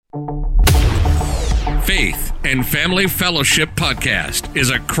Faith and Family Fellowship Podcast is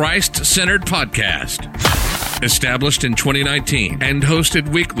a Christ-centered podcast. Established in 2019 and hosted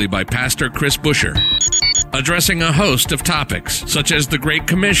weekly by Pastor Chris Busher. Addressing a host of topics such as the Great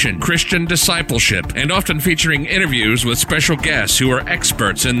Commission, Christian discipleship, and often featuring interviews with special guests who are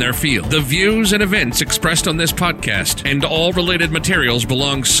experts in their field. The views and events expressed on this podcast and all related materials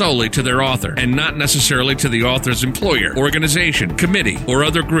belong solely to their author and not necessarily to the author's employer, organization, committee, or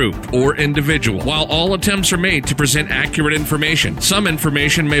other group or individual. While all attempts are made to present accurate information, some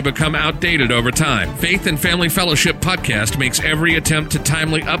information may become outdated over time. Faith and Family Fellowship Podcast makes every attempt to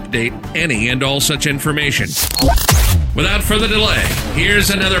timely update any and all such information. Without further delay,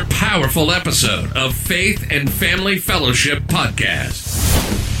 here's another powerful episode of Faith and Family Fellowship Podcast.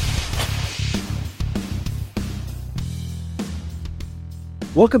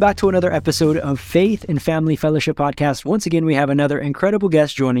 Welcome back to another episode of Faith and Family Fellowship Podcast. Once again, we have another incredible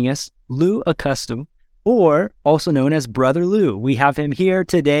guest joining us, Lou Acustom, or also known as Brother Lou. We have him here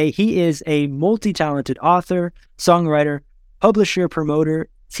today. He is a multi-talented author, songwriter, publisher, promoter,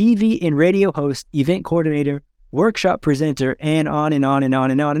 TV and radio host, event coordinator, workshop presenter, and on and on and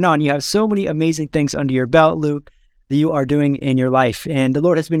on and on and on. You have so many amazing things under your belt, Luke, that you are doing in your life. And the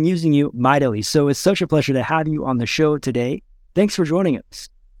Lord has been using you mightily. So it's such a pleasure to have you on the show today. Thanks for joining us.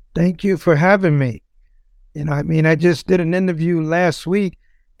 Thank you for having me. I just did an interview last week,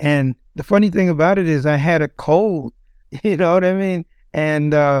 and the funny thing about it is I had a cold, you know what I mean?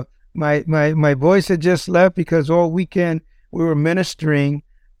 And my voice had just left because all weekend we were ministering,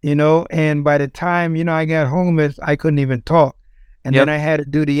 and by the time, I got home, I couldn't even talk. And then I had to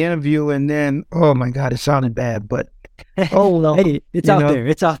do the interview, and then, oh my God, it sounded bad, but oh no. Hey, it's out there.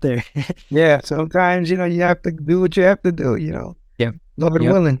 It's out there. Yeah, sometimes, you have to do what you have to do, Yeah. Lord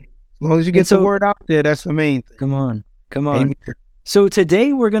willing. As long as you get the word out there, that's the main thing. Come on. Amen. So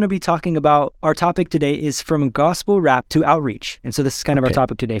today we're going to be talking about, our topic today is from gospel rap to outreach. And so this is kind of our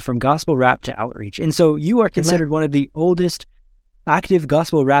topic today, from gospel rap to outreach. And so you are considered one of the oldest active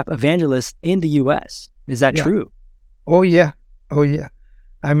gospel rap evangelists in the U.S. Is that true? Oh, yeah.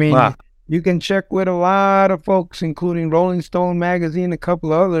 I mean, wow. You can check with a lot of folks, including Rolling Stone magazine, a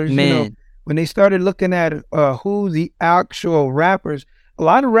couple of others, when they started looking at who the actual rappers, a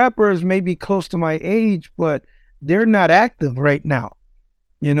lot of rappers may be close to my age, but they're not active right now.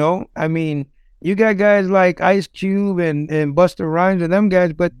 I mean, you got guys like Ice Cube and Busta Rhymes and them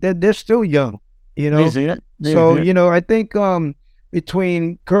guys, but they're still young, I think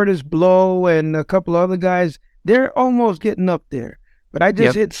between Curtis Blow and a couple other guys, they're almost getting up there. But I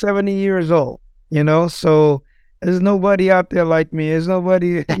just hit 70 years old, so there's nobody out there like me. There's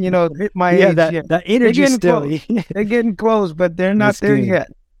nobody, hit my age yet. That energy still. They're getting close, but they're not there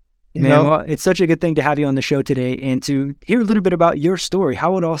yet. Well, it's such a good thing to have you on the show today and to hear a little bit about your story,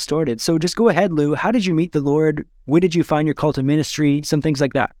 how it all started. So just go ahead, Lou. How did you meet the Lord? Where did you find your call to ministry? Some things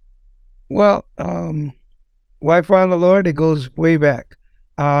like that. Well, why I found the Lord, it goes way back.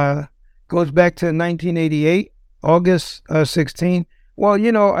 Goes back to 1988, August 16. Well,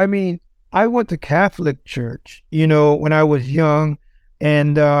 I went to Catholic church, when I was young,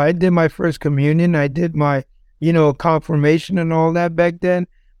 and I did my first communion. I did my, confirmation and all that back then.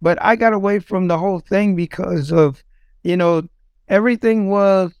 But I got away from the whole thing because of, everything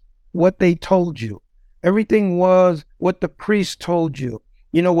was what they told you. Everything was what the priest told you,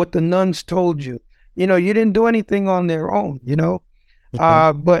 what the nuns told you. You didn't do anything on their own,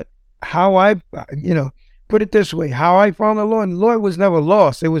 But how I, put it this way, how I found the Lord was never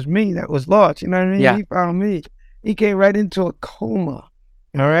lost. It was me that was lost. You know what I mean? Yeah. He found me. He came right into a coma.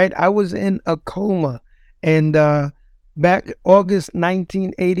 All right. I was in a coma. And back August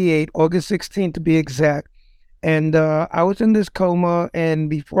 1988, August 16th to be exact. And I was in this coma. And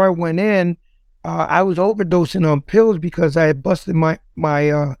before I went in, I was overdosing on pills because I had busted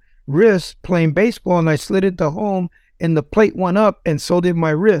my wrist playing baseball, and I slid it to home, and the plate went up, and so did my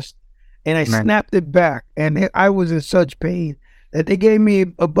wrist. And I snapped it back, and I was in such pain that they gave me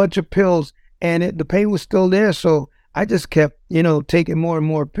a bunch of pills, and the pain was still there. So I just kept, taking more and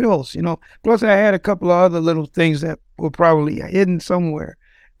more pills, Plus I had a couple of other little things that were probably hidden somewhere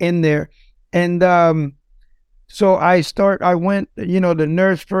in there. And so I went, the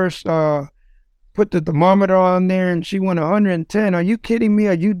nurse first put the thermometer on there, and she went 110. Are you kidding me?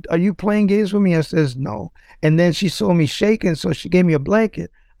 Are you playing games with me? I says, no. And then she saw me shaking, so she gave me a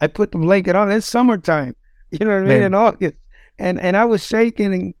blanket. I put the blanket on. It's summertime, you know what I mean, in August. And I was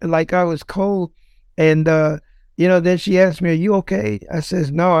shaking like I was cold. And, then she asked me, are you okay? I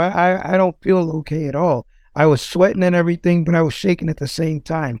says, no, I don't feel okay at all. I was sweating and everything, but I was shaking at the same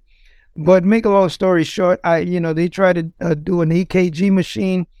time. But make a long story short, they tried to do an EKG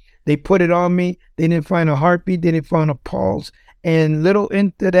machine They put it on me. They didn't find a heartbeat. They didn't find a pulse. And little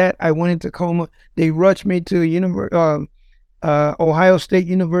into that, I went into coma. They rushed me to Ohio State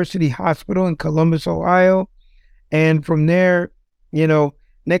University Hospital in Columbus, Ohio. And from there,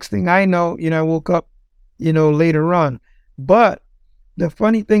 next thing I know, I woke up, later on. But the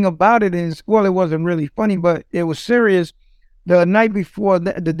funny thing about it is, well, it wasn't really funny, but it was serious. The day before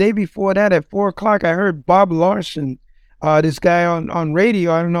that, at 4:00, I heard Bob Larson, this guy on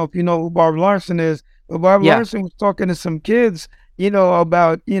radio. I don't know if you know who Bob Larson is, but Bob Larson was talking to some kids,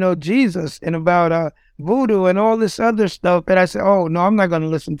 about, Jesus and about voodoo and all this other stuff. And I said, oh, no, I'm not going to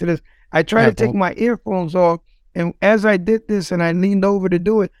listen to this. I tried to take my earphones off. And as I did this and I leaned over to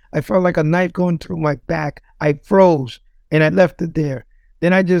do it, I felt like a knife going through my back. I froze and I left it there.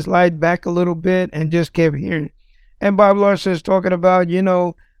 Then I just lied back a little bit and just kept hearing. And Bob Larson is talking about,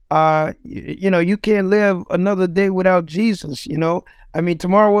 you can't live another day without Jesus, I mean,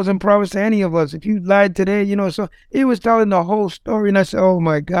 tomorrow wasn't promised to any of us. If you lied today, so he was telling the whole story. And I said, oh,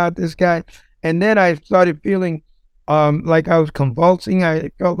 my God, this guy. And then I started feeling like I was convulsing. I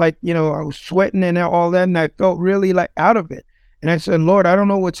felt like, I was sweating and all that. And I felt really like out of it. And I said, Lord, I don't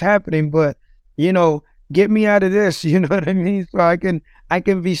know what's happening, but, get me out of this. You know what I mean? So I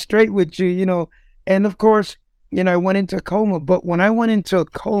can be straight with you, And of course, I went into a coma. But when I went into a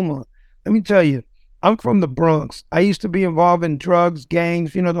coma, let me tell you, I'm from the Bronx. I used to be involved in drugs,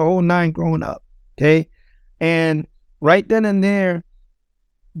 gangs, the whole nine growing up. Okay. And right then and there,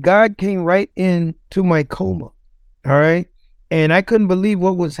 God came right into my coma. All right. And I couldn't believe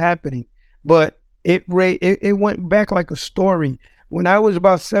what was happening. But it went back like a story. When I was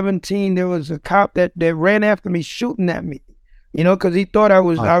about 17, there was a cop that ran after me, shooting at me, because he thought I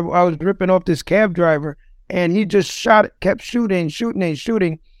was ripping off this cab driver. And he just kept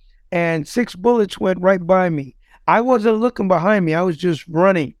shooting. And 6 bullets went right by me. I wasn't looking behind me. I was just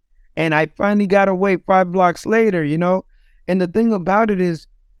running. And I finally got away 5 blocks later, And the thing about it is,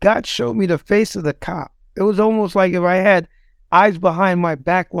 God showed me the face of the cop. It was almost like if I had eyes behind my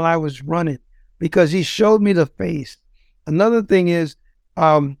back while I was running, because he showed me the face. Another thing is,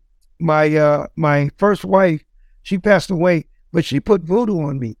 my first wife, she passed away, but she put voodoo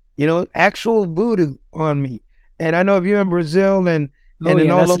on me, actual voodoo on me. And I know if you're in Brazil and all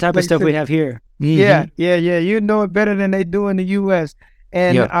that's the type of stuff we have here. Mm-hmm. Yeah. You know it better than they do in the U.S.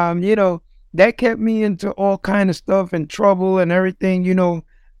 And, that kept me into all kind of stuff and trouble and everything,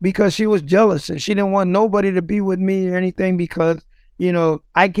 because she was jealous and she didn't want nobody to be with me or anything because,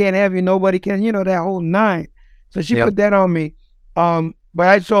 I can't have you, nobody can, that whole nine. So she put that on me. But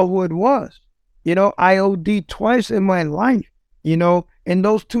I saw who it was. I OD'd twice in my life, and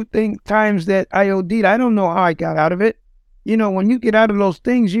those 2 times that I OD'd, I don't know how I got out of it. When you get out of those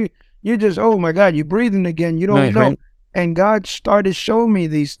things, you're just, oh my God, you're breathing again. You don't know. Right. And God started showing me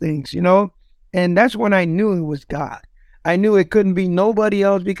these things, and that's when I knew it was God. I knew it couldn't be nobody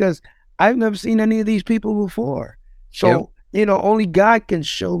else because I've never seen any of these people before. So, only God can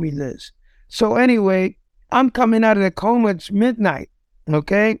show me this. So anyway, I'm coming out of the coma. It's midnight,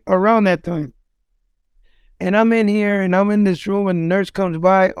 okay, around that time. And I'm in here and I'm in this room and the nurse comes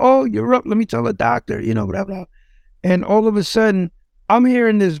by. Oh, you're up. Let me tell the doctor, blah, blah. And all of a sudden, I'm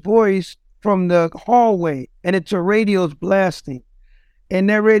hearing this voice from the hallway, and it's a radio's blasting. And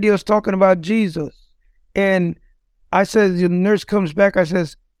that radio's talking about Jesus. And I said, the nurse comes back. I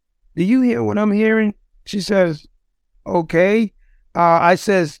says, do you hear what I'm hearing? She says, okay. I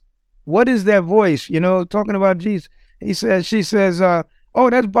says, what is that voice, talking about Jesus? She says, oh,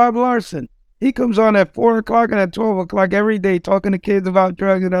 that's Bob Larson. He comes on at 4:00 and at 12:00 every day talking to kids about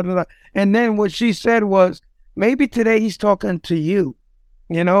drugs and blah. And then what she said was, maybe today he's talking to you,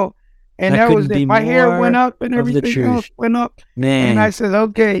 And that was it. My hair went up and everything else went up. Man. And I said,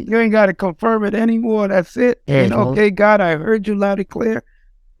 okay, you ain't got to confirm it anymore. That's it. Okay, God, I heard you loud and clear.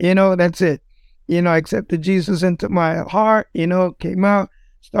 That's it. I accepted Jesus into my heart, came out,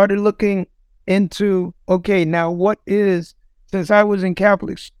 started looking into, okay, now what is, since I was in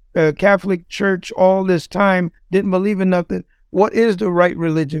Catholic church all this time, didn't believe in nothing, what is the right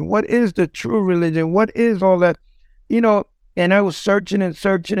religion? What is the true religion? What is all that? And I was searching and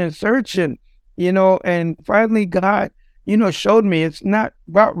searching and searching, and finally God, showed me it's not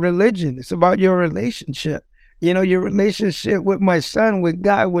about religion. It's about your relationship, your relationship with my son, with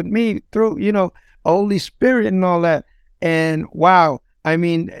God, with me through, Holy Spirit and all that. And wow, I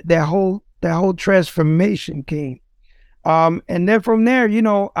mean, that whole transformation came. And then from there,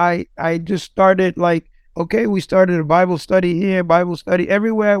 I just started like, okay, we started a Bible study here, Bible study.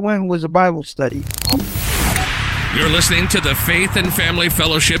 Everywhere I went was a Bible study. You're listening to the Faith and Family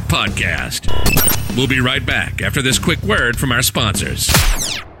Fellowship Podcast. We'll be right back after this quick word from our sponsors.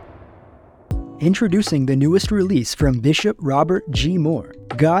 Introducing the newest release from Bishop Robert G. Moore,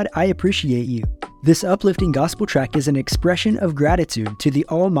 God, I Appreciate You. This uplifting gospel track is an expression of gratitude to the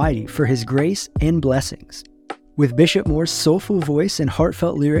Almighty for His grace and blessings. With Bishop Moore's soulful voice and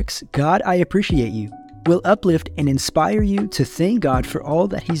heartfelt lyrics, God, I Appreciate You will uplift and inspire you to thank God for all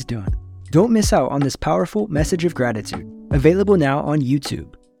that He's done. Don't miss out on this powerful message of gratitude, available now on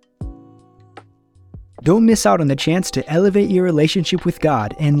YouTube. Don't miss out on the chance to elevate your relationship with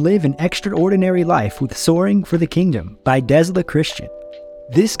God and live an extraordinary life with Soaring for the Kingdom by Desla Christian.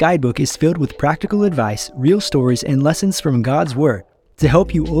 This guidebook is filled with practical advice, real stories, and lessons from God's Word to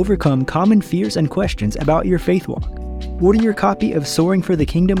help you overcome common fears and questions about your faith walk. Order your copy of Soaring for the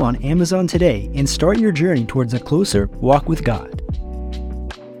Kingdom on Amazon today and start your journey towards a closer walk with God.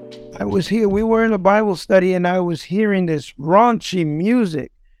 We were in a Bible study, and I was hearing this raunchy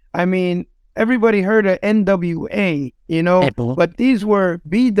music. I mean, everybody heard of NWA, but these were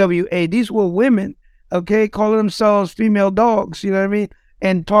BWA. These were women, okay, calling themselves female dogs, you know what I mean?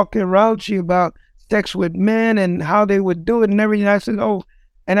 And talking raunchy about sex with men and how they would do it and everything. I said,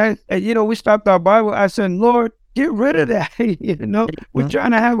 we stopped our Bible. I said, Lord, get rid of that. We're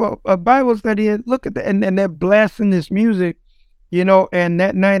trying to have a Bible study and look at that. And they're blasting this music, and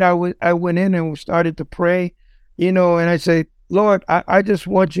that night I went in and started to pray, and I said, Lord, I just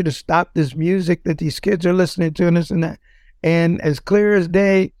want you to stop this music that these kids are listening to and this and that. And as clear as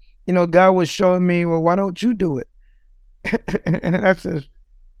day, God was showing me, well, why don't you do it? And I said,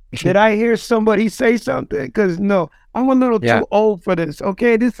 did I hear somebody say something? Because no, I'm a little too old for this.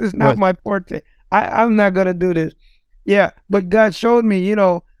 Okay, this is not my forte. I'm not going to do this. Yeah, but God showed me,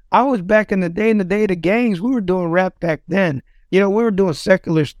 I was back in the day of the gangs. We were doing rap back then. We were doing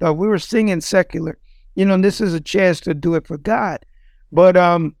secular stuff. We were singing secular. And this is a chance to do it for God. But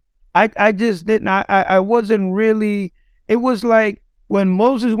I just didn't. I wasn't really. It was like when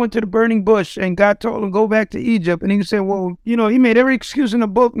Moses went to the burning bush and God told him go back to Egypt, and he said, well, he made every excuse in the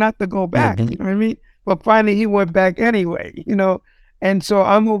book not to go back. You know what I mean? But finally he went back anyway. And so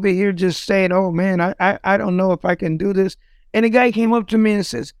I'm over here just saying, oh man, I don't know if I can do this. And the guy came up to me and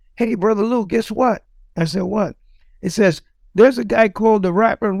says, hey, Brother Lou, guess what? I said, what? It says, there's a guy called the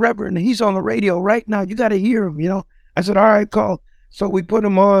Reverend. He's on the radio right now. You got to hear him, I said, all right, call. So we put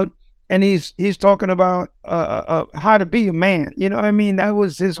him on, and he's talking about how to be a man. You know what I mean? That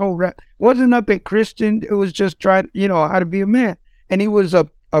was his whole rap. Wasn't nothing Christian. It was just trying, how to be a man. And he was a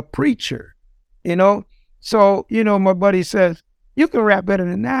preacher, So, my buddy says, you can rap better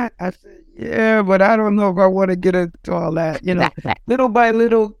than that. I said, yeah, but I don't know if I want to get into all that. Little by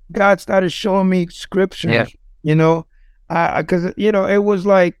little, God started showing me scriptures, because it was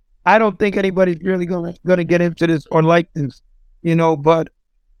like, I don't think anybody's really gonna get into this or like this,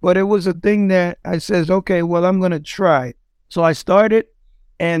 but it was a thing that I says, okay, well, I'm gonna try. So I started,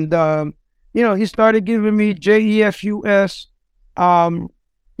 and he started giving me JESUS,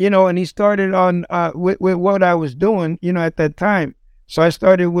 and he started on with what I was doing, at that time. So I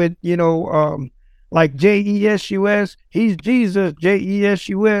started with like JESUS, He's Jesus,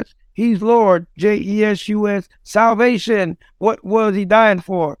 JESUS. He's Lord, JESUS, salvation. What was He dying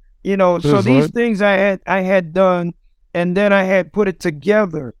for? So these things I had done, and then I had put it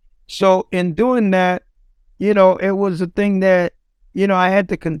together. So in doing that, it was a thing that, I had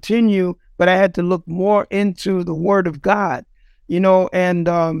to continue, but I had to look more into the Word of God, and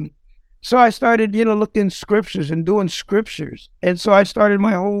so I started, looking scriptures and doing scriptures. And so I started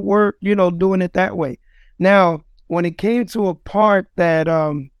my whole work, doing it that way. Now, when it came to a part that,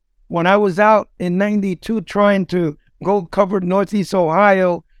 when I was out in 92 trying to go cover Northeast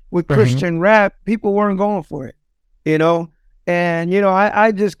Ohio with Christian rap, people weren't going for it, And,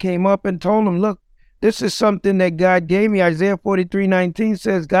 I just came up and told them, look, this is something that God gave me. Isaiah 43:19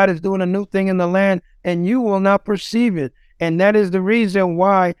 says, God is doing a new thing in the land, and you will not perceive it. And that is the reason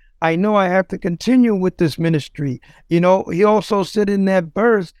why I know I have to continue with this ministry. He also said in that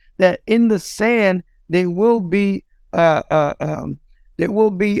verse that in the sand, there will be a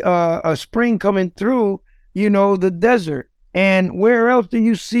spring coming through, the desert. And where else do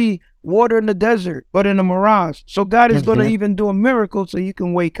you see water in the desert but in a mirage? So God is going to even do a miracle so you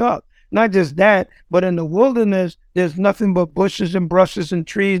can wake up. Not just that, but in the wilderness, there's nothing but bushes and brushes and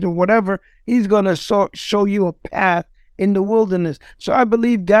trees or whatever. He's going to show you a path in the wilderness. So I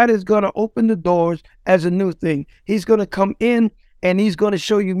believe God is going to open the doors as a new thing. He's going to come in and He's going to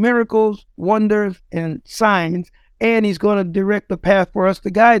show you miracles, wonders, and signs. And He's going to direct the path for us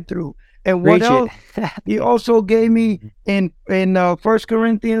to guide through. And what else? He also gave me in 1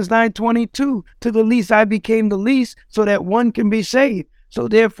 Corinthians 9:22, to the least I became the least so that one can be saved. So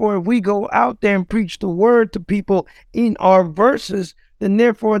therefore, if we go out there and preach the word to people in our verses, then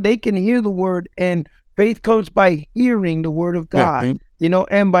therefore they can hear the word, and faith comes by hearing the word of God,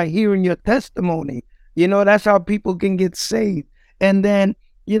 and by hearing your testimony. That's how people can get saved. And then,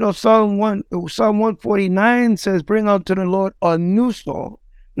 Psalm 149 says, bring unto the Lord a new song,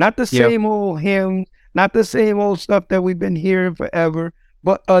 not the same old hymns, not the same old stuff that we've been hearing forever,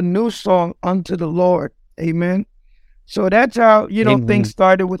 but a new song unto the Lord. Amen. So that's how, things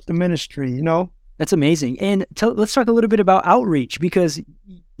started with the ministry, That's amazing. And let's talk a little bit about outreach, because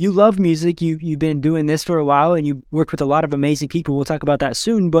you love music. You've been doing this for a while, and you work with a lot of amazing people. We'll talk about that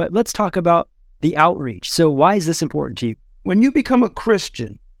soon, but let's talk about the outreach. So why is this important to you? When you become a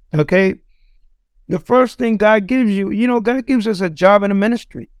Christian, okay, the first thing God gives you, God gives us a job in a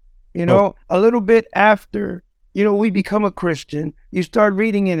ministry. A little bit after, we become a Christian, you start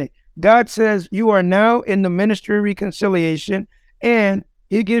reading in it. God says you are now in the ministry of reconciliation, and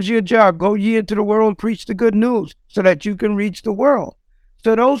he gives you a job. Go ye into the world and preach the good news so that you can reach the world.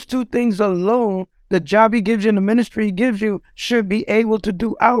 So those two things alone, the job he gives you and the ministry he gives you, should be able to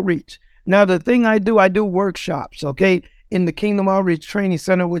do outreach. Now, the thing I do workshops, okay, in the Kingdom Outreach Training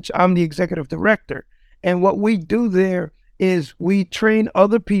Center, which I'm the executive director. And what we do there is we train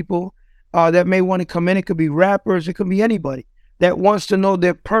other people that may want to come in. It could be rappers, it could be anybody that wants to know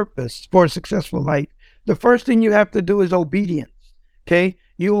their purpose for a successful life. The first thing you have to do is obedience, okay?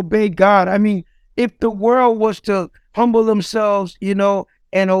 You obey God. I mean, if the world was to humble themselves,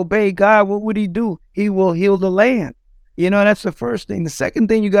 and obey God, what would he do? He will heal the land. That's the first thing. The second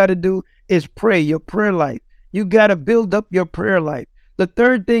thing you got to do is pray, your prayer life. You got to build up your prayer life. The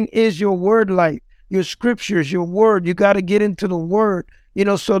third thing is your word life, your scriptures, your word. You got to get into the word,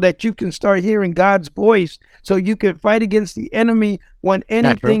 so that you can start hearing God's voice, so you can fight against the enemy when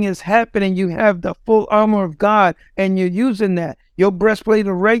anything is happening. You have the full armor of God, and you're using that. Your breastplate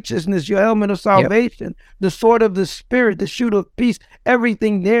of righteousness, your helmet of salvation, the sword of the Spirit, the shield of peace,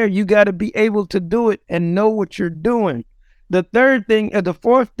 everything there. You got to be able to do it and know what you're doing. The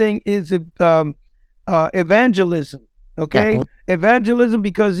fourth thing is evangelism. Okay, evangelism,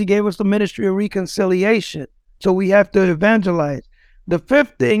 because he gave us the ministry of reconciliation, so we have to evangelize. The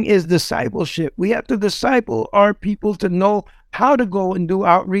fifth thing is discipleship. We have to disciple our people to know how to go and do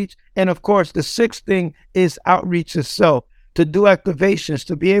outreach. And of course, the sixth thing is outreach itself, to do activations,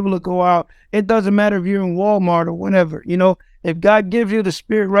 to be able to go out. It doesn't matter if you're in Walmart or whatever, if God gives you the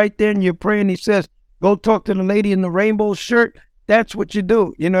Spirit right there and you're praying, he says, go talk to the lady in the rainbow shirt. That's what you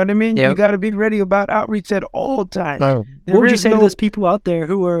do. You know what I mean? You got to be ready about outreach at all times. What would you say to those people out there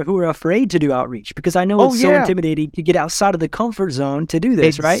who are afraid to do outreach? Because I know it's so intimidating to get outside of the comfort zone to do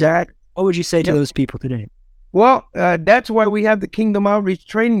this, right? What would you say to those people today? Well, that's why we have the Kingdom Outreach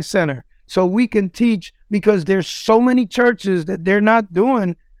Training Center, so we can teach, because there's so many churches that they're not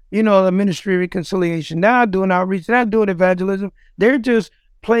doing, the ministry of reconciliation. They're not doing outreach. They're not doing evangelism. They're just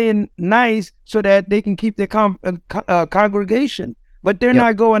playing nice so that they can keep their congregation, but they're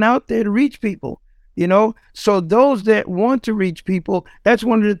not going out there to reach people, So those that want to reach people, that's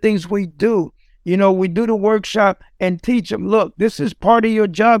one of the things we do. We do the workshop and teach them, look, this is part of your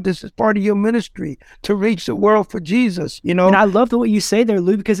job. This is part of your ministry, to reach the world for Jesus, And I love the way you say there,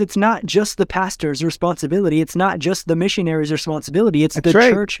 Lou, because it's not just the pastor's responsibility. It's not just the missionary's responsibility. It's the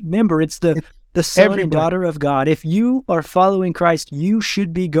church member. It's the son and daughter of God. If you are following Christ, you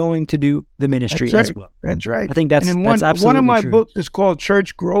should be going to do the ministry as well. That's right. I think that's absolutely one of my true. books is called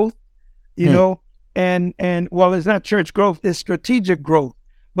Church Growth, and well, it's not church growth, it's strategic growth,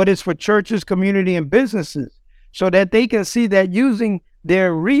 but it's for churches, community, and businesses, so that they can see that using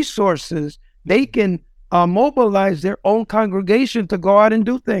their resources, they can mobilize their own congregation to go out and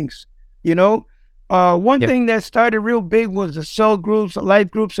do things. One thing that started real big was the cell groups, the life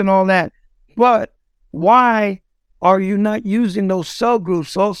groups, and all that. But why are you not using those cell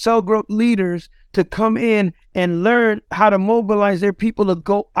groups, those cell group leaders, to come in and learn how to mobilize their people to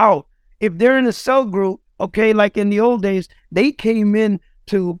go out? If they're in a cell group, okay, like in the old days, they came in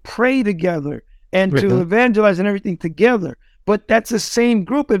to pray together and to evangelize and everything together. But that's the same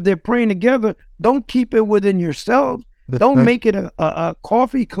group. If they're praying together, don't keep it within yourselves. Don't make it a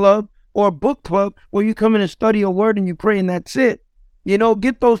coffee club or a book club where you come in and study a word and you pray and that's it.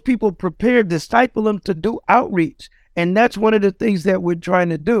 Get those people prepared, disciple them to do outreach. And that's one of the things that we're trying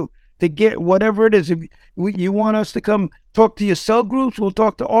to do, to get whatever it is. If you want us to come talk to your cell groups, we'll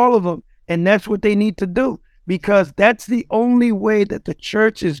talk to all of them. And that's what they need to do, because that's the only way that the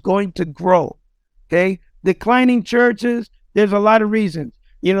church is going to grow. Okay? Declining churches, there's a lot of reasons.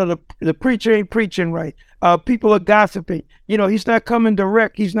 The preacher ain't preaching right. People are gossiping. He's not coming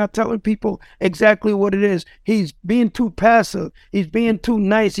direct. He's not telling people exactly what it is. He's being too passive. He's being too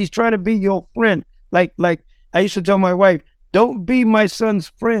nice. He's trying to be your friend. Like I used to tell my wife, Don't be my son's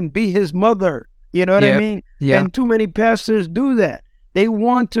friend. Be his mother. You know what I mean? Yeah. And too many pastors do that. They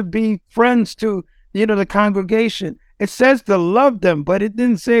want to be friends to, the congregation. It says to love them, but it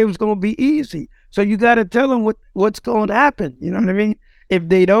didn't say it was going to be easy. So you got to tell them what's going to happen. You know what I mean? If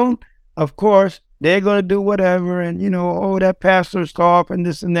they don't, of course, they're going to do whatever. And, that pastor's off and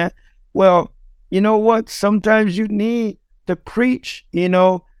this and that. Well, you know what? Sometimes you need to preach,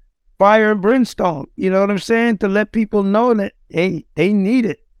 fire and brimstone. You know what I'm saying? To let people know that, hey, they need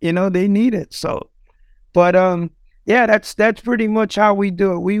it. They need it. So, but that's pretty much how we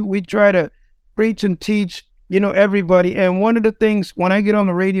do it. We try to preach and teach, everybody. And one of the things when I get on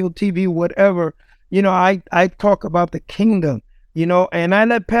the radio, TV, whatever, I talk about the kingdom, and I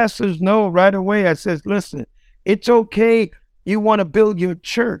let pastors know right away. I says, listen, it's okay. You want to build your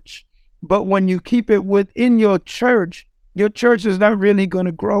church, but when you keep it within your church is not really going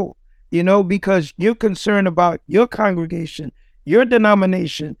to grow, because you're concerned about your congregation, your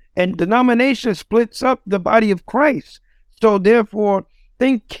denomination, and denomination splits up the body of Christ. So therefore,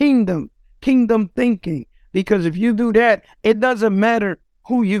 think kingdom thinking, because if you do that, it doesn't matter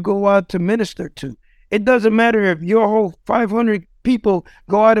who you go out to minister to. It doesn't matter if your whole 500 people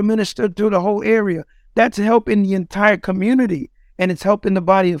go out and minister to the whole area. That's helping the entire community, and it's helping the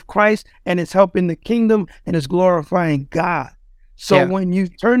body of Christ, and it's helping the kingdom, and it's glorifying God. So when you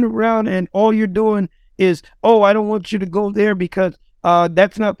turn around and all you're doing is, I don't want you to go there because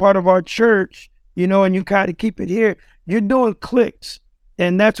that's not part of our church, and you got to keep it here. You're doing cliques.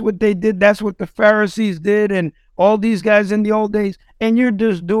 And that's what they did. That's what the Pharisees did and all these guys in the old days. And you're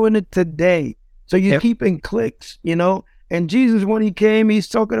just doing it today. So you're keeping cliques, And Jesus, when he came, he's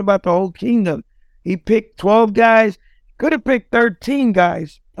talking about the whole kingdom. He picked 12 guys. Could have picked 13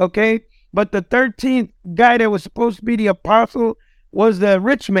 guys, okay? But the 13th guy that was supposed to be the apostle was the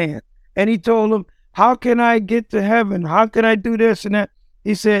rich man. And he told him, how can I get to heaven? How can I do this and that?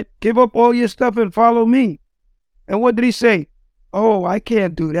 He said, give up all your stuff and follow me. And what did he say? Oh, I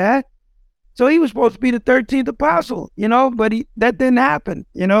can't do that. So he was supposed to be the 13th apostle, but that didn't happen,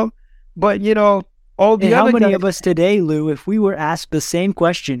 But, all the and other how many guys, of us today, Lou, if we were asked the same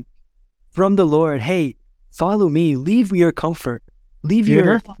question from the Lord, hey, follow me, leave your comfort,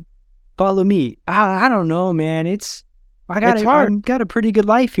 follow me. I don't know, man. I got a pretty good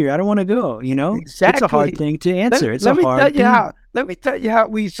life here. I don't want to go, Exactly. It's a hard thing to answer. Let me tell you how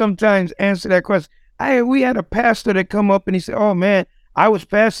we sometimes answer that question. We had a pastor that come up and he said, oh man, I was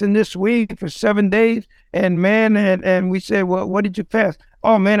fasting this week for 7 days and we said, well, what did you fast?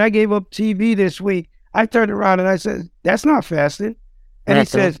 Oh man, I gave up TV this week. I turned around and I said, that's not fasting. And he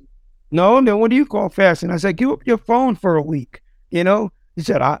says, no, then what do you call fasting? I said, give up your phone for a week. He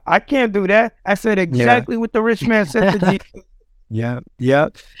said, I can't do that. I said exactly what the rich man said to Jesus.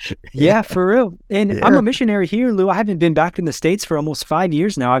 Yeah, for real. And I'm a missionary here, Lou. I haven't been back in the States for almost 5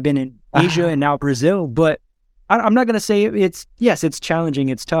 years now. I've been in Asia and now Brazil, but I'm not going to say it's challenging.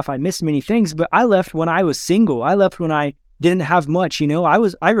 It's tough. I miss many things, but I left when I was single. I left when I didn't have much,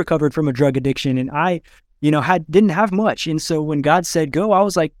 I recovered from a drug addiction and I, didn't have much. And so when God said go, I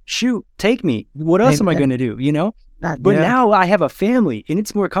was like, shoot, take me. What else am I going to do? But now I have a family and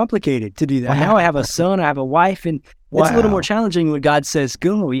it's more complicated to do that. Now I have a son, I have a wife, and it's a little more challenging when God says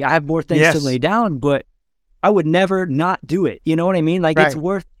go. I have more things to lay down, but I would never not do it. You know what I mean? Like it's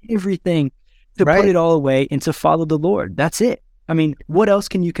worth everything to put it all away and to follow the Lord. That's it. I mean, what else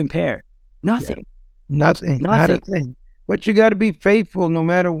can you compare? Nothing. Nothing. Not a thing. But you got to be faithful no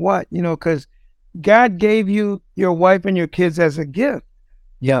matter what, because God gave you your wife and your kids as a gift.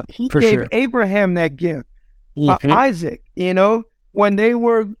 Yeah, He gave Abraham that gift. Isaac, when they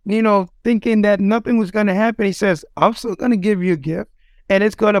were, thinking that nothing was going to happen, he says, I'm still going to give you a gift and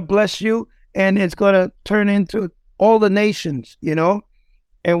it's going to bless you and it's going to turn into all the nations,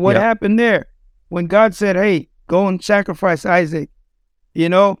 And what happened there? When God said, hey, go and sacrifice Isaac,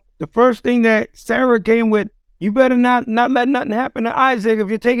 the first thing that Sarah came with, you better not let nothing happen to Isaac if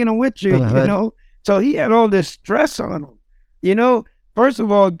you're taking him with you, So he had all this stress on him, First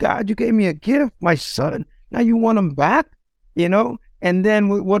of all, God, you gave me a gift, my son. Now you want him back, And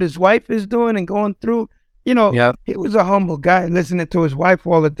then what his wife is doing and going through, he was a humble guy listening to his wife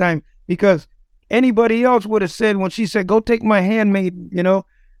all the time, because anybody else would have said, when she said, go take my handmaid,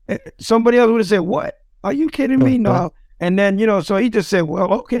 somebody else would have said, what? Are you kidding me? No. And then, so he just said,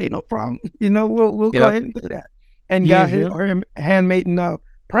 well, okay, no problem. We'll go ahead and do that. And got her handmaiden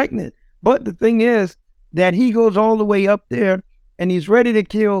pregnant. But the thing is that he goes all the way up there and he's ready to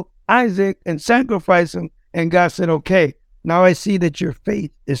kill Isaac and sacrifice him. And God said, okay, now I see that your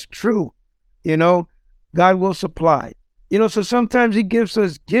faith is true. God will supply. So sometimes he gives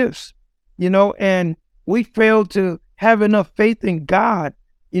us gifts, and we fail to have enough faith in God,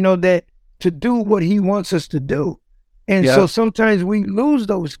 that to do what he wants us to do. And so sometimes we lose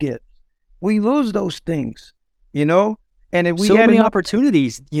those gifts. We lose those things, and if we so had many enough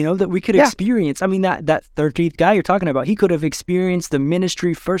opportunities, that we could experience. I mean, that 13th guy you're talking about, he could have experienced the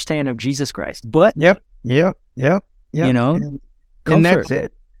ministry firsthand of Jesus Christ. But Yep. And that's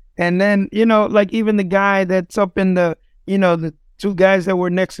it. And then, like even the guy that's up in the, the two guys that were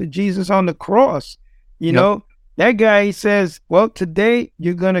next to Jesus on the cross, that guy, he says, well, today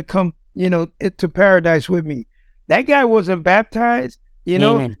you're going to come, to paradise with me. That guy wasn't baptized.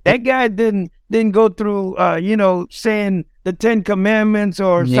 That guy didn't go through, saying the 10 Commandments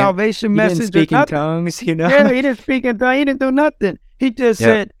or salvation message. He didn't speak in tongues, Yeah, he didn't speak in tongues. He didn't do nothing. He just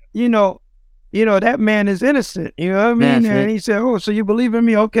said, that man is innocent. You know what I mean? And he said, oh, so you believe in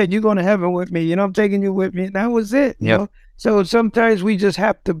me? Okay, you're going to heaven with me. I'm taking you with me. And that was it. So sometimes we just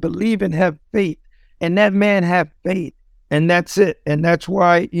have to believe and have faith. And that man had faith. And that's it. And that's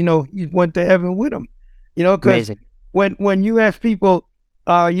why, he went to heaven with him. Because when you ask people,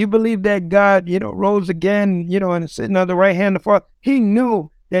 you believe that God, rose again, and is sitting on the right hand of the Father, he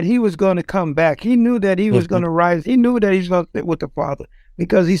knew that he was going to come back. He knew that he was going to rise. He knew that he's going to sit with the Father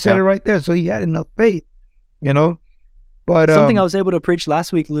because he said it right there. So he had enough faith, But something I was able to preach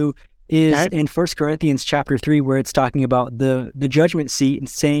last week, Lou, is in 1 Corinthians chapter 3, where it's talking about the judgment seat and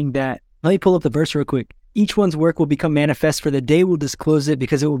saying that, let me pull up the verse real quick. Each one's work will become manifest, for the day will disclose it,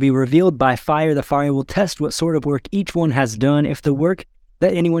 because it will be revealed by fire. The fire will test what sort of work each one has done. If the work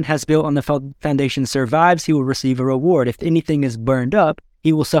that anyone has built on the foundation survives, he will receive a reward. If anything is burned up,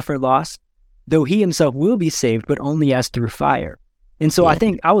 he will suffer loss, though he himself will be saved, but only as through fire. And so I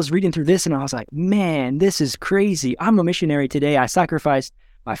think I was reading through this and I was like, man, this is crazy. I'm a missionary today. I sacrificed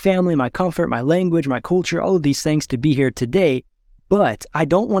my family, my comfort, my language, my culture, all of these things to be here today. But I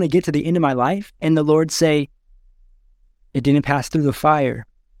don't want to get to the end of my life and the Lord say, it didn't pass through the fire.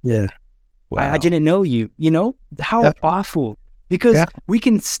 Yeah. Wow. I didn't know you. How awful. Because we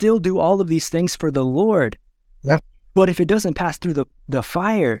can still do all of these things for the Lord. Yeah. But if it doesn't pass through the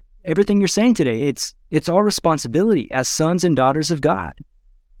fire, everything you're saying today, it's our responsibility as sons and daughters of God,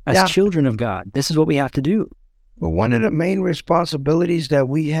 as children of God. This is what we have to do. Well, one of the main responsibilities that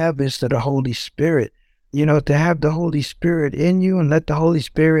we have is to the Holy Spirit. To have the Holy Spirit in you and let the Holy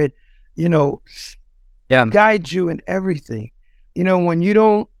Spirit, guide you in everything. When you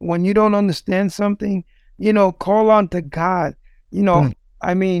don't understand something, call on to God.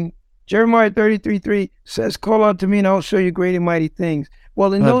 I mean, Jeremiah 33:3 says, call on to me and I'll show you great and mighty things.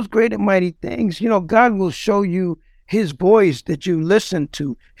 Well, in those great and mighty things, God will show you his voice that you listen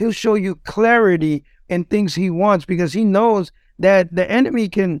to. He'll show you clarity in things he wants, because he knows that the enemy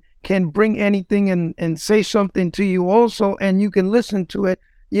can bring anything and say something to you also, and you can listen to it,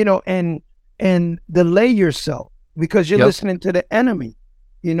 and delay yourself because you're listening to the enemy,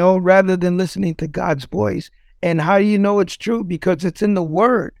 rather than listening to God's voice. And how do you know it's true? Because it's in the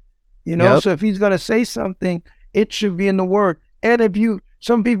word, so if he's going to say something, it should be in the word. And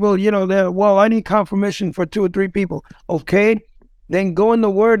some people, I need confirmation for 2 or 3 people. Okay, then go in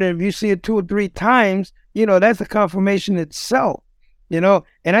the word. And if you see it 2 or 3 times, that's a confirmation itself. And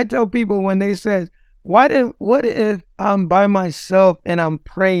I tell people when they say, what if I'm by myself and I'm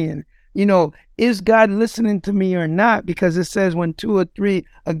praying, is God listening to me or not? Because it says when 2 or 3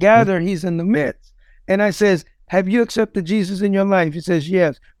 are gathered, he's in the midst. And I says, have you accepted Jesus in your life? He says,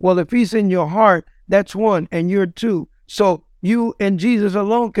 yes. Well, if he's in your heart, that's 1 and you're 2. So you and Jesus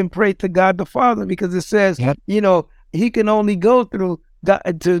alone can pray to God the Father, because it says, he can only go through God,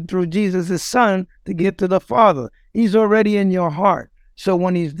 through Jesus, his son, to get to the Father. He's already in your heart. So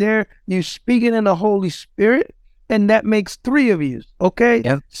when he's there, you're speaking in the Holy Spirit, and that makes 3 of you. Okay?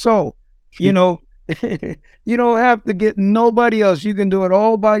 Yep. So, you don't have to get nobody else. You can do it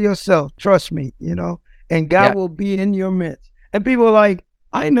all by yourself. Trust me, and God will be in your midst. And people are like,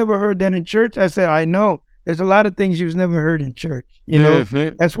 I never heard that in church. I said, I know. There's a lot of things you've never heard in church.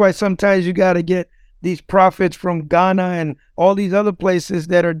 That's why sometimes you got to get these prophets from Ghana and all these other places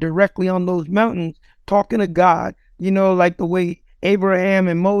that are directly on those mountains talking to God, like the way Abraham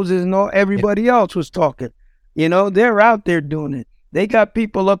and Moses and everybody else was talking. They're out there doing it. They got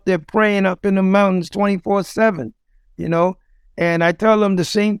people up there praying up in the mountains 24/7, and I tell them the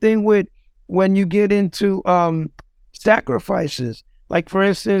same thing with when you get into sacrifices. Like, for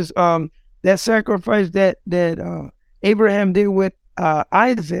instance, that sacrifice that Abraham did with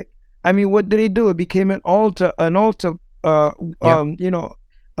Isaac. I mean, what did he do? It became an altar, a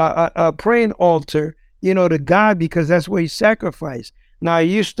praying altar, to God, because that's where he sacrificed. Now,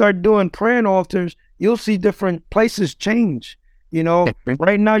 you start doing praying altars, you'll see different places change. You know,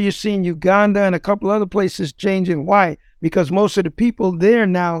 right now you're seeing Uganda and a couple other places changing. Why? Because most of the people there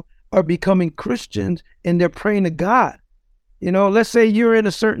now are becoming Christians and they're praying to God. You know, let's say you're in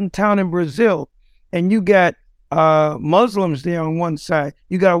a certain town in Brazil and you got Muslims there on one side,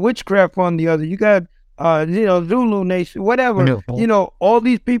 you got witchcraft on the other, you got Zulu nation, whatever. You know, all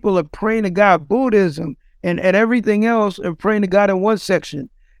these people are praying to God. Buddhism and everything else are praying to God in one section.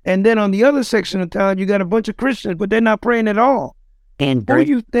 And then on the other section of town, you got a bunch of Christians, but they're not praying at all. And who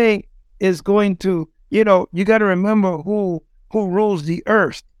you think is going to, you know, you got to remember who rules the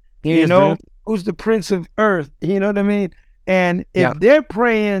earth, you know, who's the prince of earth, you know what I mean? And if they're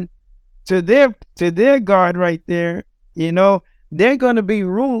praying to their God right there, you know, they're going to be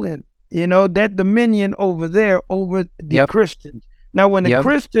ruling, you know, that dominion over there, over the Christians. Now, when the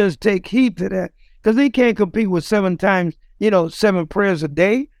Christians take heed to that, because they can't compete with 7 prayers a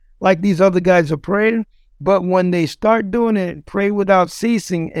day, like these other guys are praying. But when they start doing it, pray without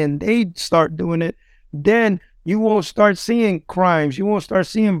ceasing, and they start doing it, then you won't start seeing crimes. You won't start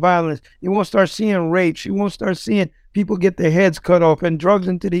seeing violence. You won't start seeing rapes. You won't start seeing people get their heads cut off and drugs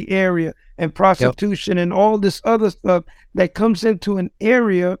into the area and prostitution and all this other stuff that comes into an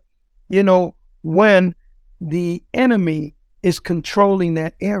area, you know, when the enemy is controlling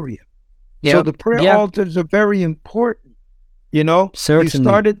that area. So the prayer altars are very important, you know. Certainly. You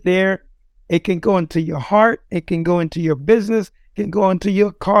started there. It can go into your heart. It can go into your business. It can go into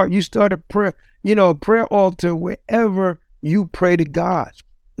your car. You start a prayer, you know, a prayer altar wherever you pray to God.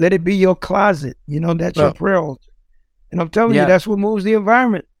 Let it be your closet. You know, that's your prayer altar. And I'm telling you, that's what moves the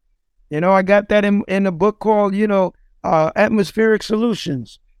environment. You know, I got that in a book called, you know, Atmospheric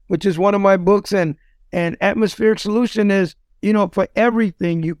Solutions, which is one of my books. And Atmospheric Solution is, you know, for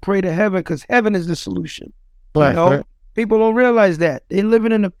everything you pray to heaven, because heaven is the solution. Right, you know, people don't realize that. They're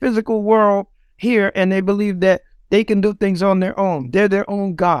living in a physical world here, and they believe that they can do things on their own. They're their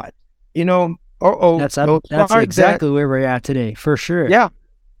own God. You know, that's exactly where we're at today, for sure. Yeah.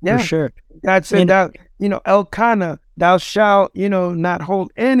 For sure. God said that, you know, Elkanah, thou shalt, you know, not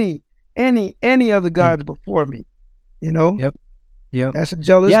hold any other gods before me. You know? Yep. That's a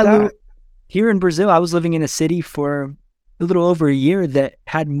jealous God. Here in Brazil, I was living in a city for a little over a year that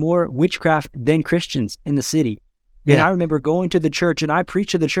had more witchcraft than Christians in the city. And I remember going to the church, and I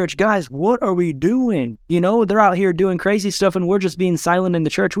preached to the church, guys, what are we doing? You know, they're out here doing crazy stuff, and we're just being silent in the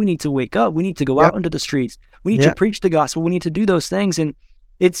church. We need to wake up. We need to go out into the streets. We need to preach the gospel. We need to do those things. And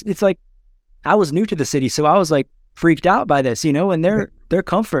it's like, I was new to the city, so I was like freaked out by this, you know, and their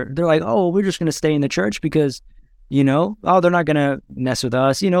comfort. They're like, oh, we're just going to stay in the church because, you know, they're not going to mess with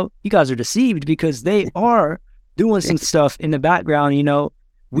us. You know, you guys are deceived because they are doing some stuff in the background, you know.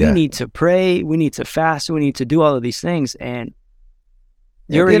 We need to pray. We need to fast. We need to do all of these things. And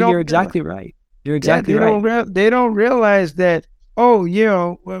you're exactly right. You're exactly right. They don't realize that, oh, you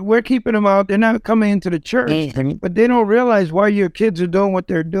know, we're keeping them out. They're not coming into the church. But they don't realize why your kids are doing what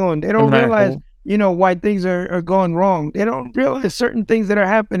they're doing. They don't realize, you know, why things are going wrong. They don't realize certain things that are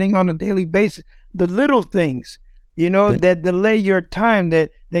happening on a daily basis. The little things, you know, that delay your time, that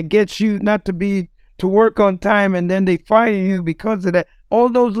gets you not to work on time, and then they fire you because of that. All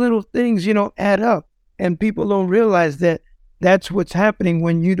those little things, you know, add up, and people don't realize that that's what's happening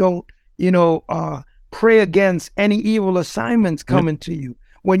when you don't, you know, pray against any evil assignments coming to you.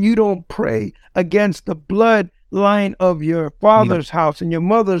 When you don't pray against the bloodline of your father's house and your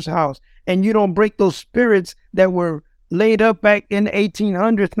mother's house, and you don't break those spirits that were laid up back in the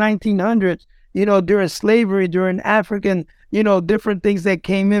 1800s, 1900s, you know, during slavery, during African, you know, different things that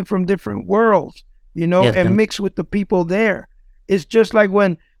came in from different worlds, you know, and mixed with the people there. It's just like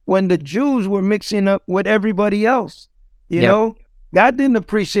when the Jews were mixing up with everybody else, you know, God didn't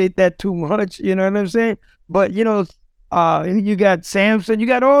appreciate that too much, you know what I'm saying? But, you know, you got Samson, you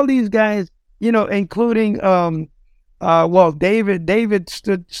got all these guys, you know, including, David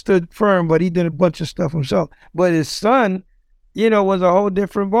stood firm, but he did a bunch of stuff himself. But his son, you know, was a whole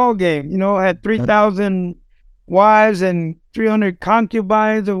different ball game, you know, had 3,000 wives and 300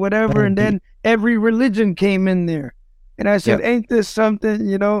 concubines or whatever. And then every religion came in there. And I said, ain't this something,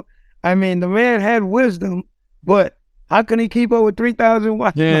 you know? I mean, the man had wisdom, but how can he keep up with 3,000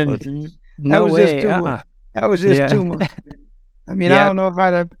 wives? No way. That was just too much. I mean, I don't know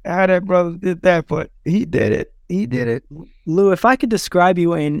how that brother did that, but he did it. He did it. Lou, if I could describe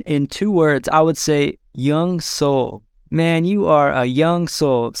you in 2 words, I would say young soul. Man, you are a young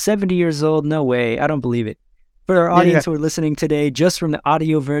soul. 70 years old? No way. I don't believe it. For our audience who are listening today, just from the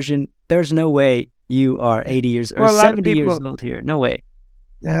audio version, there's no way you are 80 years or 70 years old here. No way.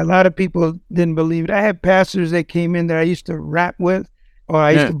 A lot of people didn't believe it. I had pastors that came in that I used to rap with, or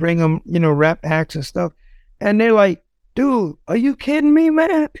I used to bring them, you know, rap acts and stuff. And they're like, dude, are you kidding me,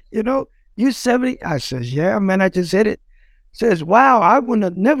 man? You know, you 70. I says, yeah, man, I just hit it. Says, wow, I wouldn't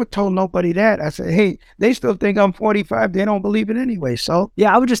have never told nobody that. I said, hey, they still think I'm 45. They don't believe it anyway. So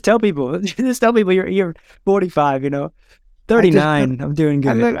Yeah, I would just tell people, you're 45, 39, I'm doing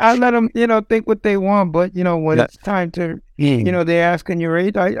good. I let them, think what they want. But, when it's time to, they're asking your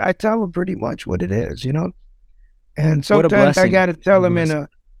age, I tell them pretty much what it is, And sometimes I got to tell them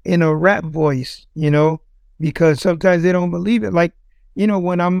in a rap voice, because sometimes they don't believe it. Like,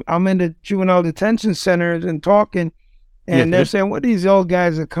 when I'm in the juvenile detention centers and talking, and they're saying, what these old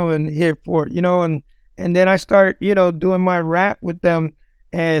guys are coming here for, and then I start, doing my rap with them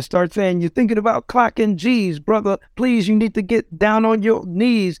and start saying, you're thinking about clocking G's, brother. Please, you need to get down on your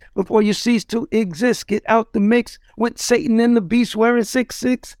knees before you cease to exist. Get out the mix with Satan and the beast wearing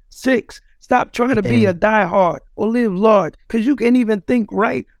 666. Stop trying to be a diehard or live large, because you can't even think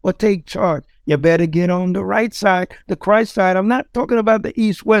right or take charge. You better get on the right side, the Christ side. I'm not talking about the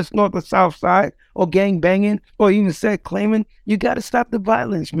east, west, north, or south side, or gang banging, or even set claiming. You got to stop the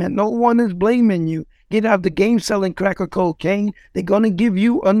violence, man. No one is blaming you. Get out the game selling crack or cocaine. They're going to give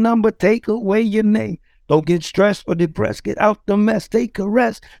you a number. Take away your name. Don't get stressed or depressed. Get out the mess. Take a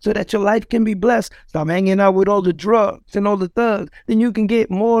rest so that your life can be blessed. Stop hanging out with all the drugs and all the thugs. Then you can get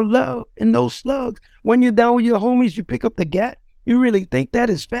more love in those slugs. When you're down with your homies, you pick up the gat. You really think that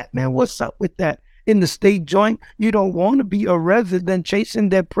is fat, man? What's up with that? In the state joint, you don't want to be a resident chasing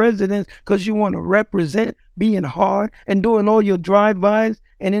their presidents because you want to represent being hard and doing all your drive-bys,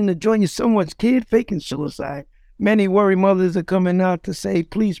 and in the joint, you're someone's kid faking suicide. Many worried mothers are coming out to say,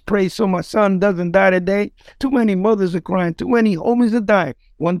 please pray so my son doesn't die today. Too many mothers are crying. Too many homies are dying.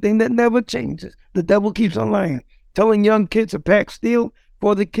 One thing that never changes, the devil keeps on lying. Telling young kids to pack steel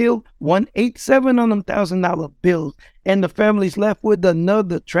for the kill, 187 on them $1,000 bills. And the family's left with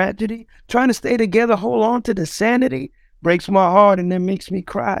another tragedy. Trying to stay together, hold on to the sanity. Breaks my heart and then makes me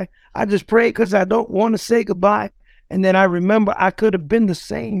cry. I just pray because I don't want to say goodbye. And then I remember I could have been the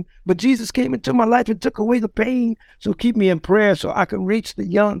same, but Jesus came into my life and took away the pain. So keep me in prayer so I can reach the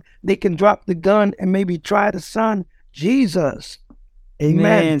young. They can drop the gun and maybe try the sun. Jesus. Amen.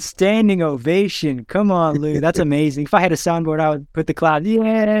 Man, standing ovation. Come on, Lou. That's amazing. If I had a soundboard, I would put the cloud.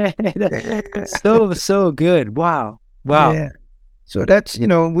 Yeah. So good. Wow. Yeah. So that's,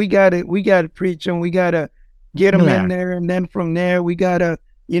 we got to preach and we got to get them in there. And then from there, we got to,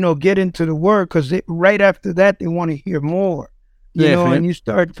 get into the word, because right after that, they want to hear more, and you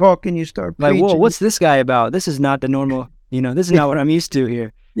start talking, you start preaching. Like, whoa, what's this guy about? This is not the normal, this is not what I'm used to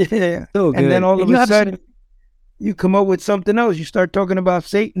here. Yeah. So good. And then all of a sudden, you come up with something else. You start talking about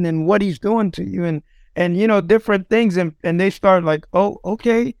Satan and what he's doing to you and different things. And they start like, oh,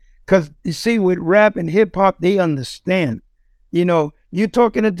 okay. Because you see, with rap and hip hop, they understand. You're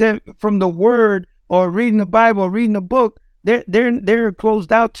talking to them from the word or reading the Bible or reading a book. They're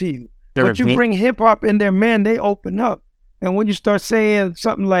closed out to you. But you bring hip hop in there, man, they open up. And when you start saying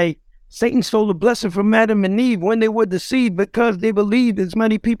something like, Satan stole the blessing from Adam and Eve when they were deceived because they believed, as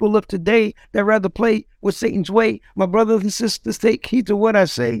many people of today that rather play with Satan's way. My brothers and sisters, take heed to what I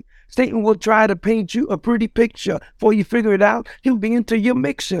say. Satan will try to paint you a pretty picture. Before you figure it out, he'll be into your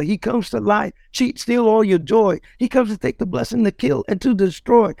mixture. He comes to lie, cheat, steal all your joy. He comes to take the blessing to kill and to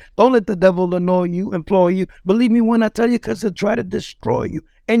destroy. Don't let the devil annoy you, implore you. Believe me when I tell you, because he'll try to destroy you.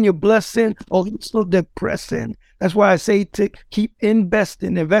 And your blessing, he's so depressing. That's why I say to keep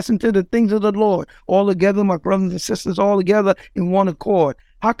investing. Invest into the things of the Lord. All together, my brothers and sisters, all together in one accord.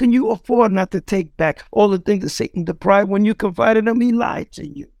 How can you afford not to take back all the things that Satan deprived? When you confided in him, he lied to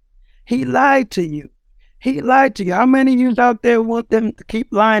you. He lied to you. He lied to you. How many of you out there want them to keep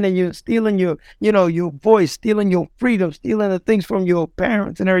lying to you, stealing your voice, stealing your freedom, stealing the things from your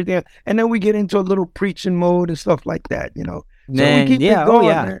parents and everything? And then we get into a little preaching mode and stuff like that, Man, so we keep it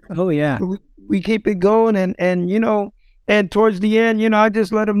going. Oh, yeah. We keep it going and towards the end, I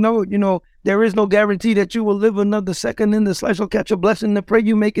just let them know, there is no guarantee that you will live another second in this life. So catch a blessing to pray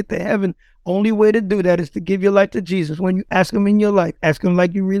you make it to heaven. Only way to do that is to give your life to Jesus. When you ask him in your life, ask him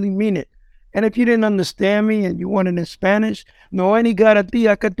like you really mean it. And if you didn't understand me and you want it in Spanish, no hay ni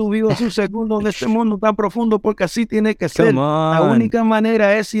garantía que tú vivas un segundo en este mundo tan profundo, porque así tiene que ser. La única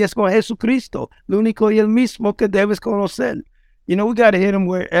manera es si es con Jesucristo, lo único y el mismo que debes conocer. We got to hit them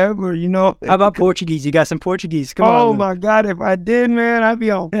wherever, How about Portuguese? You got some Portuguese? Come on. Oh, my God. If I did, man, I'd be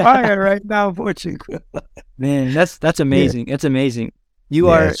on fire right now in Portugal. Man, that's amazing. Yeah. It's amazing. You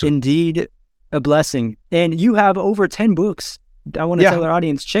are indeed a blessing. And you have over 10 books. I want to tell our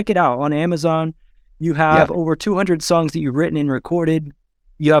audience, check it out on Amazon. You have over 200 songs that you've written and recorded.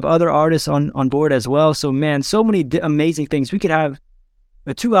 You have other artists on board as well. So, man, so many amazing things. We could have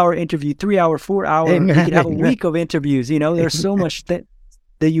a 2-hour interview, 3-hour, 4-hour. Amen. You could have a week of interviews. There's so much that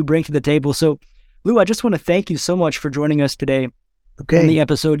you bring to the table. So, Lou, I just want to thank you so much for joining us today on the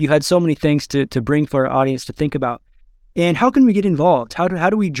episode. You had so many things to bring for our audience to think about. And how can we get involved? How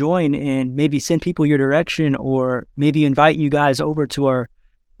do we join and maybe send people your direction, or maybe invite you guys over to our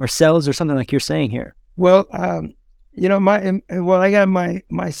cells or something like you're saying here? Well, I got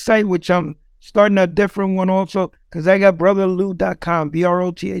my site, which I'm starting a different one also, because I got brotherlou.com,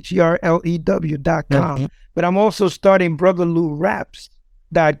 BROTHERLEW.com. Mm-hmm. But I'm also starting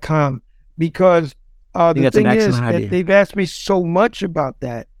brotherlouraps.com, because the thing is that they've asked me so much about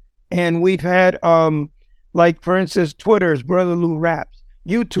that. And we've had, like, for instance, Twitter is Brother Lou Raps.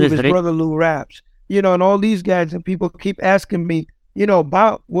 YouTube is Brother Lou Raps. And all these guys, and people keep asking me,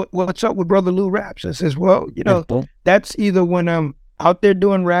 about what's up with Brother Lou Raps. I says, well, that's either when I'm out there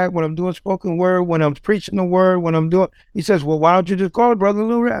doing rap, when I'm doing spoken word, when I'm preaching the word, he says, well, why don't you just call it Brother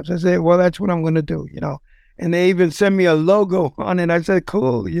Lou Raps? I said, well, that's what I'm going to do, And they even send me a logo on it. I said,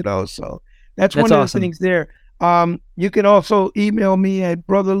 cool, so that's one of the things there. You can also email me at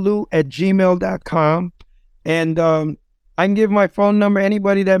brotherlou@gmail.com. And I can give my phone number,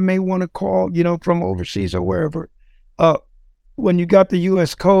 anybody that may want to call, from overseas or wherever. When you got the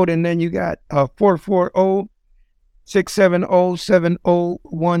U.S. code, and then you got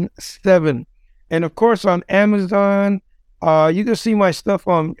 440-670-7017. And of course on Amazon, you can see my stuff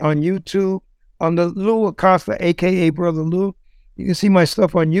on YouTube, on the Lou Acosta, aka Brother Lou. You can see my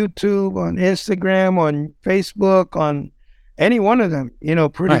stuff on YouTube, on Instagram, on Facebook, on any one of them,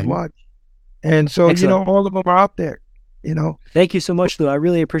 pretty much. And so, Excellent. All of them are out there, Thank you so much, Lou. I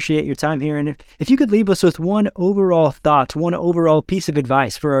really appreciate your time here. And if you could leave us with one overall thought, one overall piece of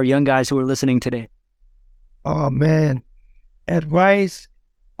advice for our young guys who are listening today. Oh, man. Advice,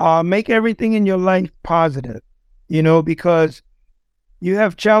 make everything in your life positive, because you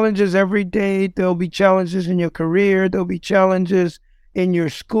have challenges every day. There'll be challenges in your career. There'll be challenges in your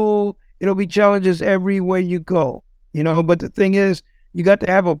school. It'll be challenges everywhere you go, But the thing is, you got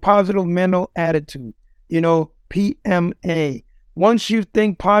to have a positive mental attitude, PMA. Once you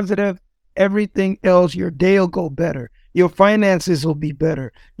think positive, everything else, your day will go better. Your finances will be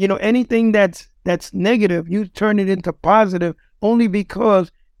better. Anything that's negative, you turn it into positive only because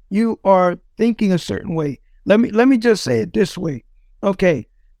you are thinking a certain way. Let me just say it this way. Okay.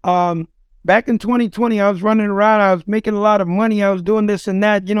 Back in 2020, I was running around. I was making a lot of money. I was doing this and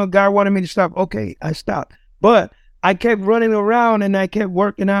that. God wanted me to stop. Okay, I stopped. But I kept running around and I kept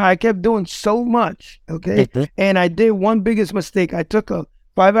working out. I kept doing so much. Okay. And I did one biggest mistake. I took a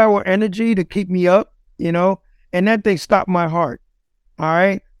 5-hour energy to keep me up, and that thing stopped my heart. All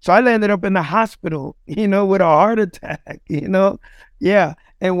right. So I landed up in the hospital, with a heart attack, Yeah.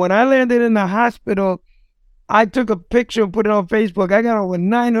 And when I landed in the hospital, I took a picture and put it on Facebook. I got over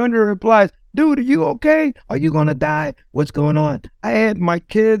 900 replies. Dude, are you okay? Are you going to die? What's going on? I had my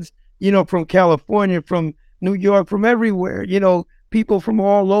kids, from California, from New York, from everywhere, people from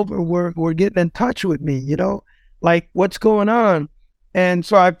all over were getting in touch with me, like, what's going on? And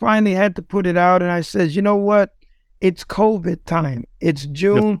so I finally had to put it out, and I said, you know what? It's COVID time. It's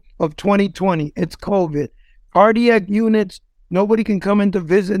June of 2020. It's COVID. Cardiac units, nobody can come in to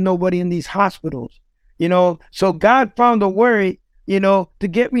visit nobody in these hospitals, So God found a way, to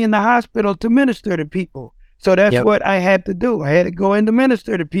get me in the hospital to minister to people. So that's what I had to do. I had to go in to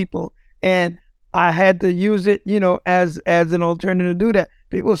minister to people, and I had to use it, as an alternative to do that.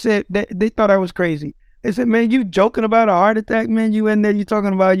 People said they thought I was crazy. They said, man, you joking about a heart attack, man? You in there, you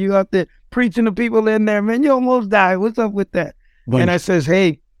talking about you out there preaching to people in there, man, you almost died. What's up with that? Right. And I says,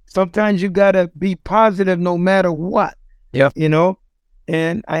 hey, sometimes you got to be positive no matter what,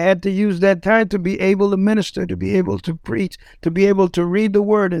 and I had to use that time to be able to minister, to be able to preach, to be able to read the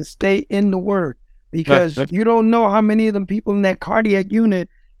word and stay in the word, because you don't know how many of them people in that cardiac unit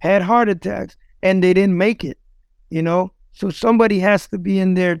had heart attacks and they didn't make it, so somebody has to be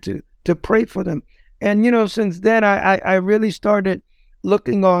in there to pray for them. And, since then I really started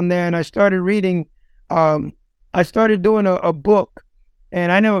looking on there, and I started reading, I started doing a book,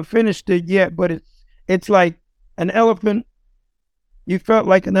 and I never finished it yet, but it's like an elephant. You felt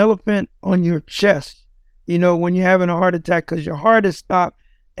like an elephant on your chest, when you're having a heart attack, because your heart is stopped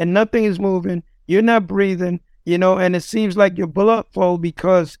and nothing is moving. You're not breathing, and it seems like your blood flow,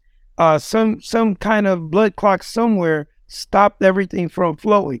 because some kind of blood clot somewhere stopped everything from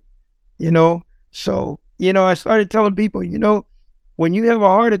flowing, So, I started telling people, when you have a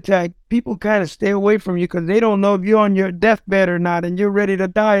heart attack, people kind of stay away from you because they don't know if you're on your deathbed or not and you're ready to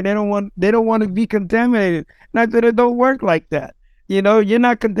die. They don't want to be contaminated. Not that it don't work like that. You're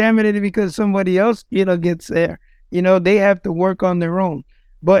not contaminated because somebody else, gets there. they have to work on their own.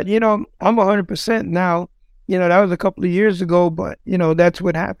 But, I'm 100% now. That was a couple of years ago, but, that's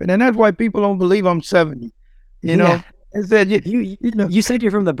what happened. And that's why people don't believe I'm 70, Yeah. Instead, You said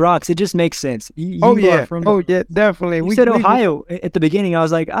you're from the Bronx. It just makes sense. yeah, definitely. You said Ohio at the beginning. I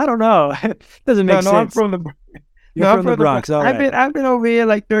was like, I don't know. It doesn't make sense. No, I'm from the You're from the Bronx. All right. I've been over here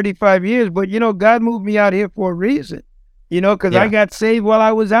like 35 years, but God moved me out here for a reason. Because I got saved while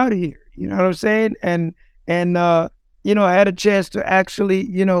I was out here. You know what I'm saying? And I had a chance to actually,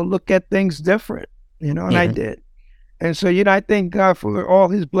 look at things different. And I did. And so, I thank God for all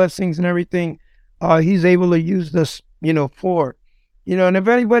his blessings and everything he's able to use this, for. And if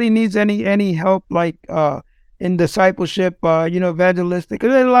anybody needs any help, like in discipleship, evangelistic,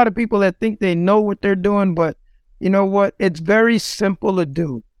 because there's a lot of people that think they know what they're doing, but you know what? It's very simple to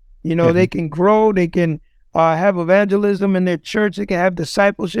do. They can grow, they can have evangelism in their church, they can have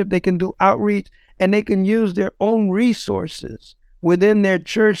discipleship, they can do outreach, and they can use their own resources within their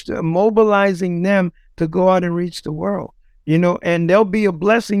church to mobilizing them to go out and reach the world, and there'll be a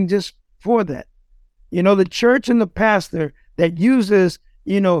blessing just for that. The church and the pastor that uses,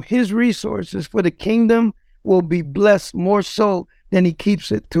 his resources for the kingdom will be blessed more so than he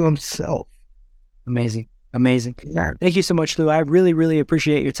keeps it to himself. Amazing. Thank you so much, Lou. I really, really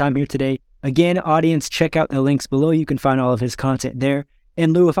appreciate your time here today. Again, audience, check out the links below. You can find all of his content there.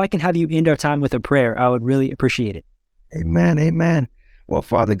 And Lou, if I can have you end our time with a prayer, I would really appreciate it. Amen. Well,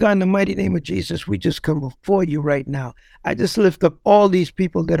 Father God, in the mighty name of Jesus, we just come before you right now. I just lift up all these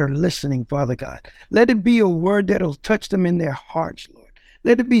people that are listening, Father God. Let it be a word that will touch them in their hearts, Lord.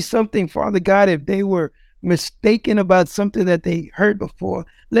 Let it be something, Father God, if they were mistaken about something that they heard before,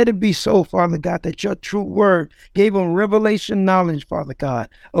 let it be so, Father God, that your true word gave them revelation knowledge, Father God,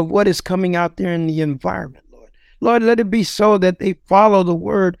 of what is coming out there in the environment, Lord. Lord, let it be so that they follow the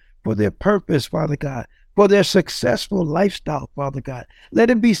word for their purpose, Father God, for their successful lifestyle, Father God. Let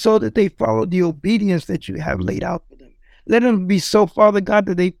it be so that they follow the obedience that you have laid out for them. Let them be so, Father God,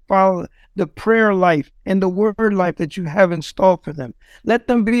 that they follow the prayer life and the word life that you have installed for them. Let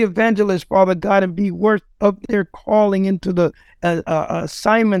them be evangelists, Father God, and be worth of their calling into the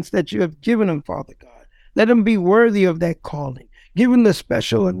assignments that you have given them, Father God. Let them be worthy of that calling. Give them the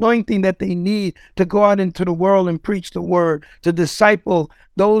special anointing that they need to go out into the world and preach the word, to disciple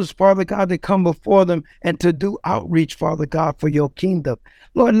those, Father God, that come before them, and to do outreach, Father God, for your kingdom.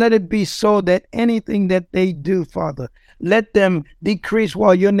 Lord, let it be so that anything that they do, Father, let them decrease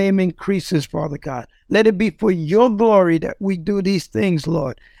while your name increases, Father God. Let it be for your glory that we do these things,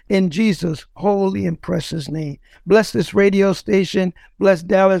 Lord. In Jesus' holy and precious name. Bless this radio station. Bless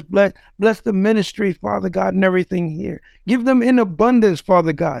Dallas. Bless the ministry, Father God, and everything here. Give them in abundance,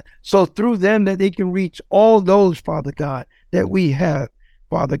 Father God, so through them that they can reach all those, Father God, that we have,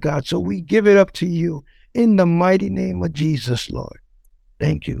 Father God. So we give it up to you in the mighty name of Jesus, Lord.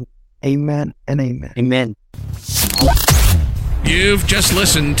 Thank you. Amen and amen. Amen. You've just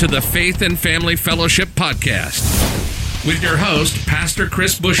listened to the Faith and Family Fellowship Podcast with your host, Pastor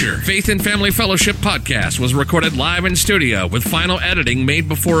Chris Busher. Faith and Family Fellowship Podcast was recorded live in studio with final editing made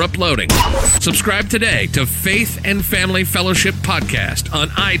before uploading. Subscribe today to Faith and Family Fellowship Podcast on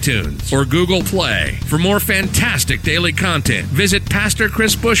iTunes or Google Play. For more fantastic daily content, visit Pastor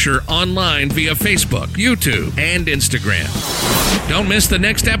Chris Busher online via Facebook, YouTube, and Instagram. Don't miss the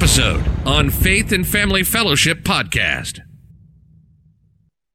next episode on Faith and Family Fellowship Podcast.